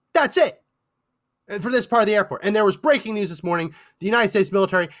 That's it for this part of the airport. And there was breaking news this morning. The United States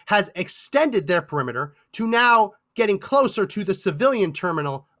military has extended their perimeter to now getting closer to the civilian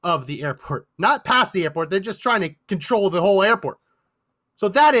terminal of the airport. Not past the airport. They're just trying to control the whole airport. So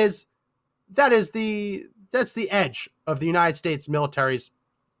that's the edge of the United States military's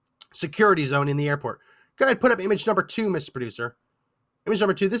security zone in the airport. Go ahead, put up image number 2, Mr. Producer. Image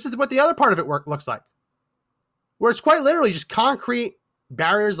number 2. This is what the other part of it looks like. Where it's quite literally just concrete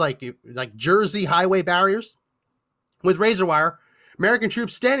barriers like Jersey highway barriers with razor wire, American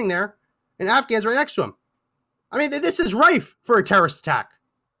troops standing there, and Afghans right next to them. I mean, this is rife for a terrorist attack.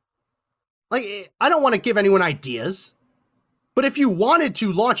 Like, I don't want to give anyone ideas, but if you wanted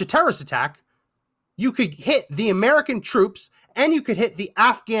to launch a terrorist attack, you could hit the American troops and you could hit the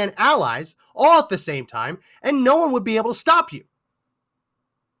Afghan allies all at the same time, and no one would be able to stop you.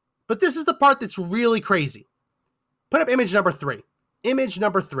 But this is the part that's really crazy. Put up image number 3. Image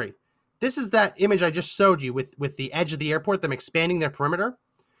number 3. This is that image I just showed you with the edge of the airport, them expanding their perimeter.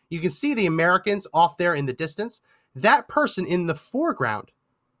 You can see the Americans off there in the distance. That person in the foreground,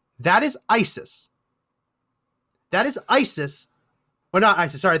 that is ISIS. That is ISIS, or not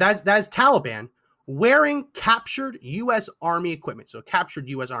ISIS, sorry, that is Taliban wearing captured U.S. Army equipment. So captured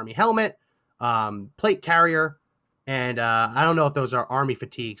U.S. Army helmet, plate carrier, and I don't know if those are Army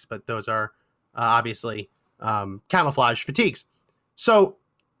fatigues, but those are obviously camouflage fatigues. So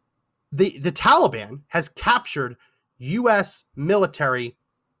the Taliban has captured U.S. military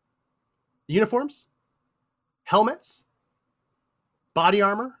uniforms, helmets, body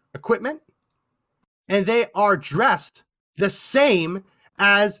armor, equipment, and they are dressed the same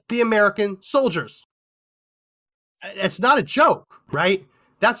as the American soldiers. It's not a joke, right?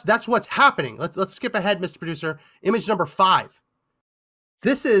 That's what's happening. Let's skip ahead, Mr. Producer. Image number 5.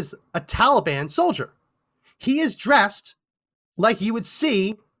 This is a Taliban soldier. He is dressed like you would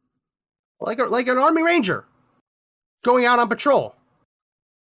see like an Army Ranger going out on patrol.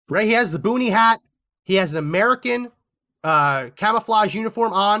 Right? He has the boonie hat. He has an American camouflage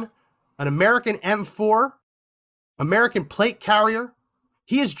uniform on, an American M4, American plate carrier.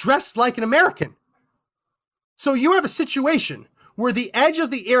 He is dressed like an American. So you have a situation where the edge of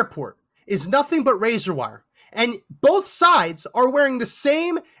the airport is nothing but razor wire, and both sides are wearing the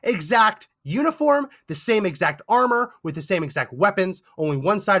same exact uniform, the same exact armor, with the same exact weapons. Only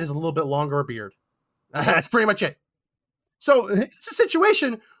one side is a little bit longer a beard. That's pretty much it. So it's a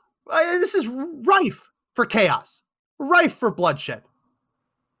situation, this is rife for chaos, rife for bloodshed.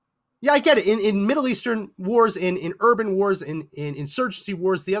 Yeah, I get it. In Middle Eastern wars, in urban wars, in insurgency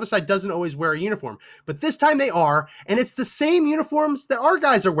wars, the other side doesn't always wear a uniform. But this time they are, and it's the same uniforms that our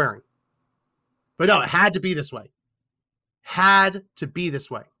guys are wearing. But no, it had to be this way. Had to be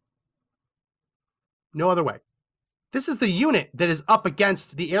this way. No other way. This is the unit that is up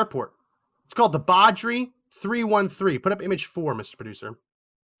against the airport. It's called the Badri 313. Put up image 4, Mr. Producer.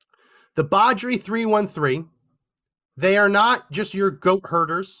 The Badri 313, they are not just your goat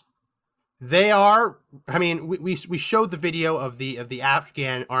herders. They are, I mean, we showed the video of the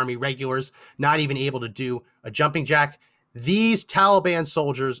Afghan army regulars not even able to do a jumping jack. These Taliban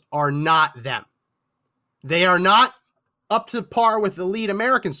soldiers are not them. They are not up to par with elite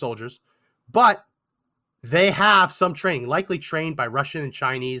American soldiers, but they have some training, likely trained by Russian and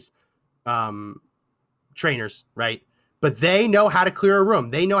Chinese trainers, right? But they know how to clear a room.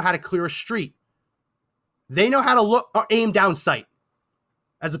 They know how to clear a street. They know how to aim down sight,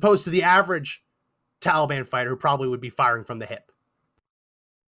 as opposed to the average Taliban fighter who probably would be firing from the hip.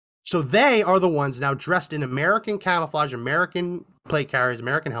 So they are the ones now dressed in American camouflage, American plate carriers,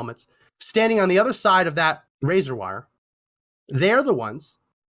 American helmets, standing on the other side of that razor wire. They're the ones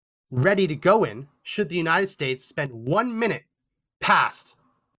ready to go in should the United States spend 1 minute past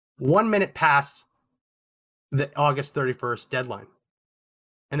the August 31st deadline.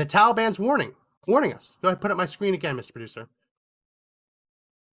 And the Taliban's warning us. Go ahead, put up my screen again, Mr. Producer.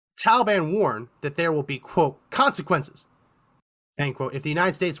 Taliban warn that there will be, quote, consequences, end quote, if the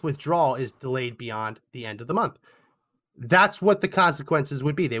United States withdrawal is delayed beyond the end of the month. That's what the consequences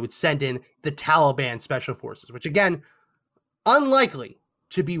would be. They would send in the Taliban special forces, which, again, unlikely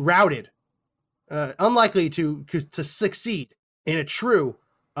to be routed, unlikely to succeed in a true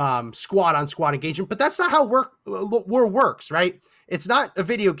squad-on-squad engagement. But that's not how war works, right? It's not a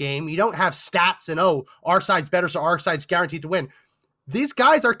video game. You don't have stats and, oh, our side's better, so our side's guaranteed to win. These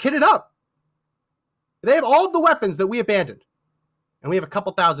guys are kitted up. They have all of the weapons that we abandoned. And we have a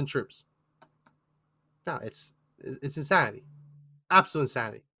couple thousand troops. No, it's insanity. Absolute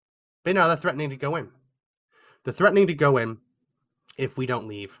insanity. But no, they're threatening to go in. They're threatening to go in if we don't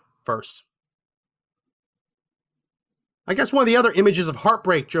leave first. I guess one of the other images of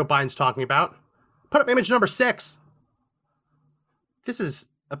heartbreak Joe Biden's talking about. Put up image number 6. This is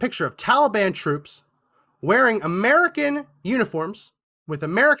a picture of Taliban troops wearing American uniforms with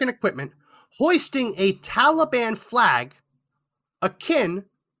American equipment, hoisting a Taliban flag akin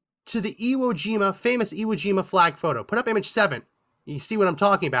to the famous Iwo Jima flag photo. Put up image 7. You see what I'm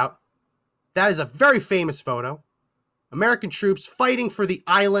talking about. That is a very famous photo. American troops fighting for the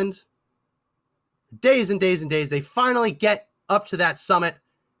island. Days and days and days. They finally get up to that summit,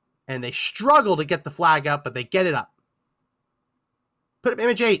 and they struggle to get the flag up, but they get it up. Put up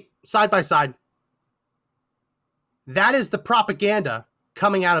image 8, side by side. That is the propaganda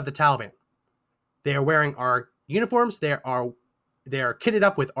coming out of the Taliban. They are wearing our uniforms. They are kitted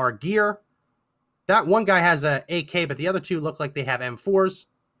up with our gear. That one guy has an AK, but the other two look like they have M4s.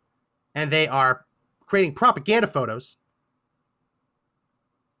 And they are creating propaganda photos,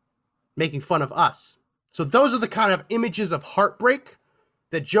 making fun of us. So those are the kind of images of heartbreak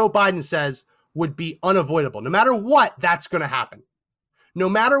that Joe Biden says would be unavoidable. No matter what, that's going to happen. No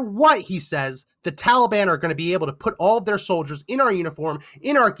matter what he says, the Taliban are going to be able to put all of their soldiers in our uniform,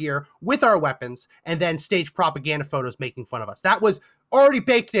 in our gear, with our weapons, and then stage propaganda photos making fun of us. That was already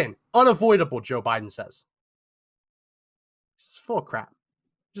baked in. Unavoidable, Joe Biden says. Just full of crap.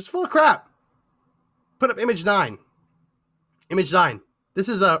 Just full of crap. Put up image 9. Image 9. This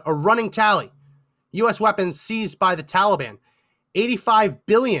is a running tally. U.S. weapons seized by the Taliban. $85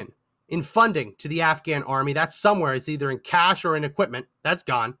 billion in funding to the Afghan army. That's somewhere. It's either in cash or in equipment. That's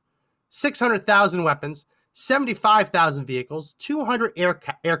gone. 600,000 weapons, 75,000 vehicles, 200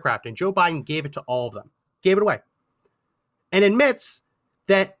 aircraft, and Joe Biden gave it to all of them. Gave it away. And admits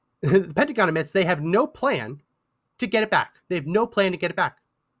that, the Pentagon admits they have no plan to get it back. They have no plan to get it back.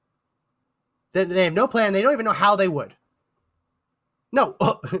 They have no plan. They don't even know how they would. No,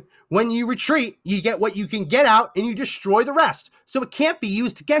 when you retreat, you get what you can get out and you destroy the rest. So it can't be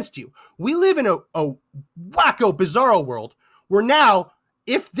used against you. We live in a wacko, bizarro world where now,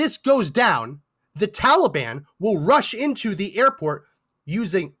 if this goes down, the Taliban will rush into the airport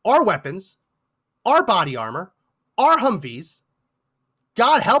using our weapons, our body armor, our Humvees.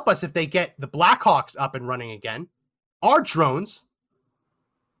 God help us if they get the Blackhawks up and running again. Our drones.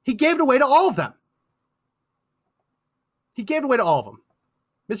 He gave it away to all of them. He gave it away to all of them.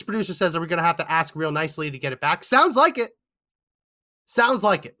 Mr. Producer says, are we going to have to ask real nicely to get it back? Sounds like it. Sounds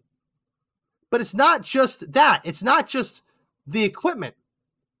like it. But it's not just that. It's not just the equipment.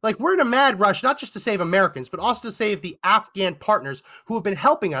 Like, we're in a mad rush, not just to save Americans, but also to save the Afghan partners who have been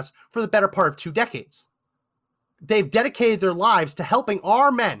helping us for the better part of 2 decades. They've dedicated their lives to helping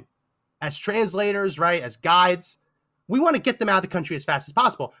our men as translators, right, as guides. We want to get them out of the country as fast as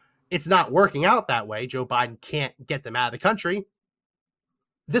possible. It's not working out that way. Joe Biden can't get them out of the country.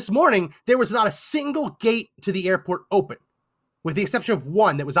 This morning, there was not a single gate to the airport open, with the exception of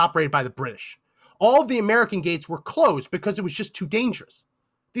one that was operated by the British. All of the American gates were closed because it was just too dangerous.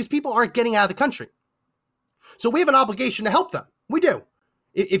 These people aren't getting out of the country. So we have an obligation to help them. We do.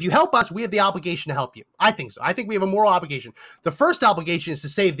 If you help us, we have the obligation to help you. I think so. I think we have a moral obligation. The first obligation is to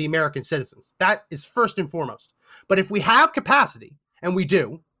save the American citizens. That is first and foremost. But if we have capacity, and we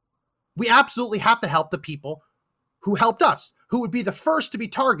do, we absolutely have to help the people who helped us, who would be the first to be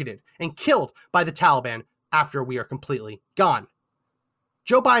targeted and killed by the Taliban after we are completely gone.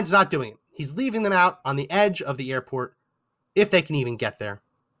 Joe Biden's not doing it. He's leaving them out on the edge of the airport, if they can even get there.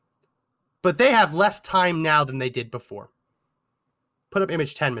 But they have less time now than they did before. Put up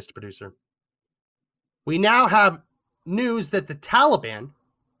image 10, Mr. Producer. We now have news that the Taliban,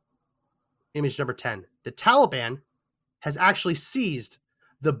 image number 10, the Taliban has actually seized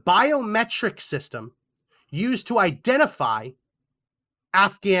the biometric system used to identify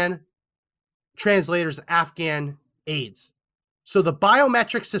Afghan translators, Afghan aides. So the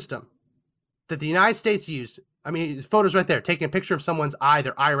biometric system that the United States used, I mean, the photo's right there, taking a picture of someone's eye,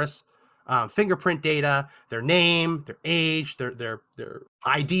 their iris, fingerprint data, their name, their age, their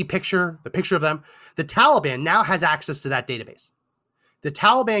ID picture, the picture of them. The Taliban now has access to that database. The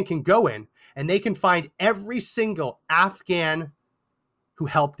Taliban can go in and they can find every single Afghan who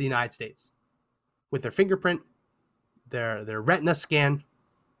helped the United States with their fingerprint, their retina scan,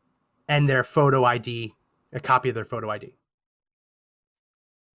 and their photo ID, a copy of their photo ID.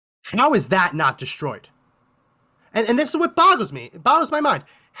 How is that not destroyed? And this is what boggles me. It boggles my mind.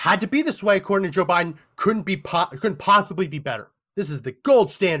 Had to be this way, according to Joe Biden. Couldn't possibly be better. This is the gold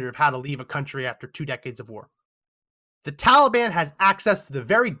standard of how to leave a country after 2 decades of war. The Taliban has access to the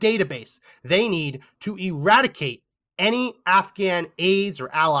very database they need to eradicate any Afghan aides or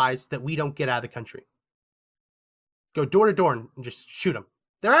allies that we don't get out of the country. Go door to door and just shoot them.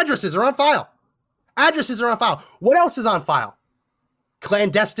 Their addresses are on file. Addresses are on file. What else is on file?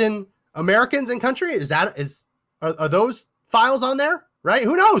 Clandestine Americans in country? Are those files on there? Right?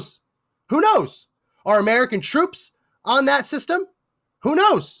 Who knows? Who knows? Are American troops on that system? Who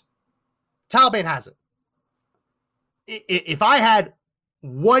knows? Taliban has it. If I had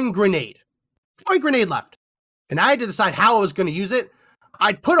one grenade left, and I had to decide how I was going to use it,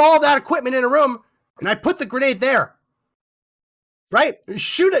 I'd put all that equipment in a room, and I'd put the grenade there. Right?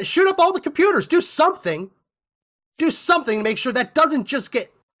 Shoot up all the computers. Do something to make sure that doesn't just get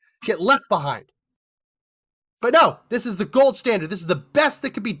left behind. But no, this is the gold standard. This is the best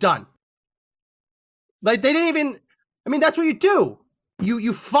that could be done. Like, they didn't even, I mean, that's what you do.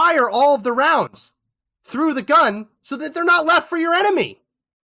 You fire all of the rounds through the gun so that they're not left for your enemy.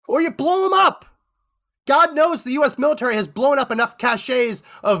 Or you blow them up. God knows the U.S. military has blown up enough caches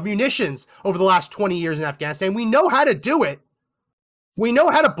of munitions over the last 20 years in Afghanistan. We know how to do it. We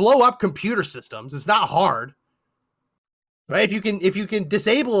know how to blow up computer systems. It's not hard. Right? If you can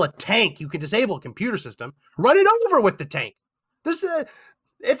disable a tank, you can disable a computer system. Run it over with the tank.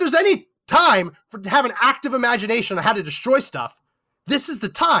 If there's any time to have an active imagination on how to destroy stuff, this is the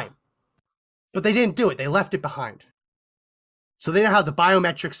time. But they didn't do it. They left it behind. So they now have the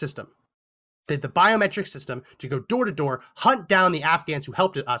biometric system. The biometric system to go door to door, hunt down the Afghans who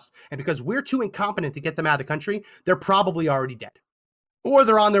helped us. And because we're too incompetent to get them out of the country, they're probably already dead. Or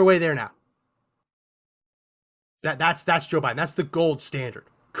they're on their way there now. That's Joe Biden. That's the gold standard.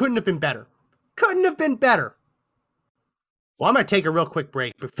 Couldn't have been better. Couldn't have been better. Well, I'm going to take a real quick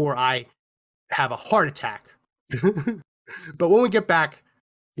break before I have a heart attack. But when we get back,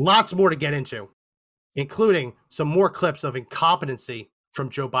 lots more to get into, including some more clips of incompetency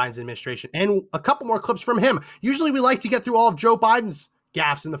from Joe Biden's administration and a couple more clips from him. Usually we like to get through all of Joe Biden's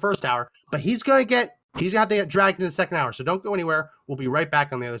gaffes in the first hour, but he's going to have to get dragged in the second hour. So don't go anywhere. We'll be right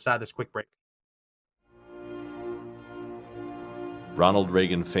back on the other side of this quick break. Ronald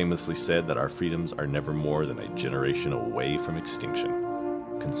Reagan famously said that our freedoms are never more than a generation away from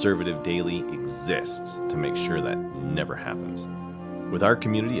extinction. Conservative Daily exists to make sure that never happens. With our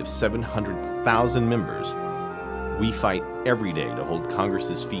community of 700,000 members, we fight every day to hold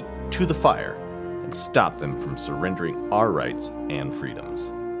Congress's feet to the fire and stop them from surrendering our rights and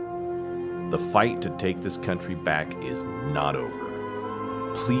freedoms. The fight to take this country back is not over.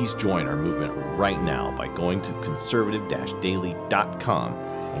 Please join our movement right now by going to conservative-daily.com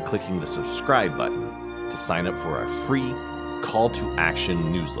and clicking the subscribe button to sign up for our free call to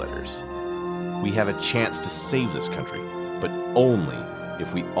action newsletters. We have a chance to save this country, but only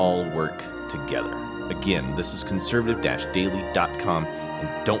if we all work together. Again, this is conservative-daily.com,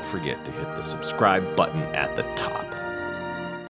 and don't forget to hit the subscribe button at the top.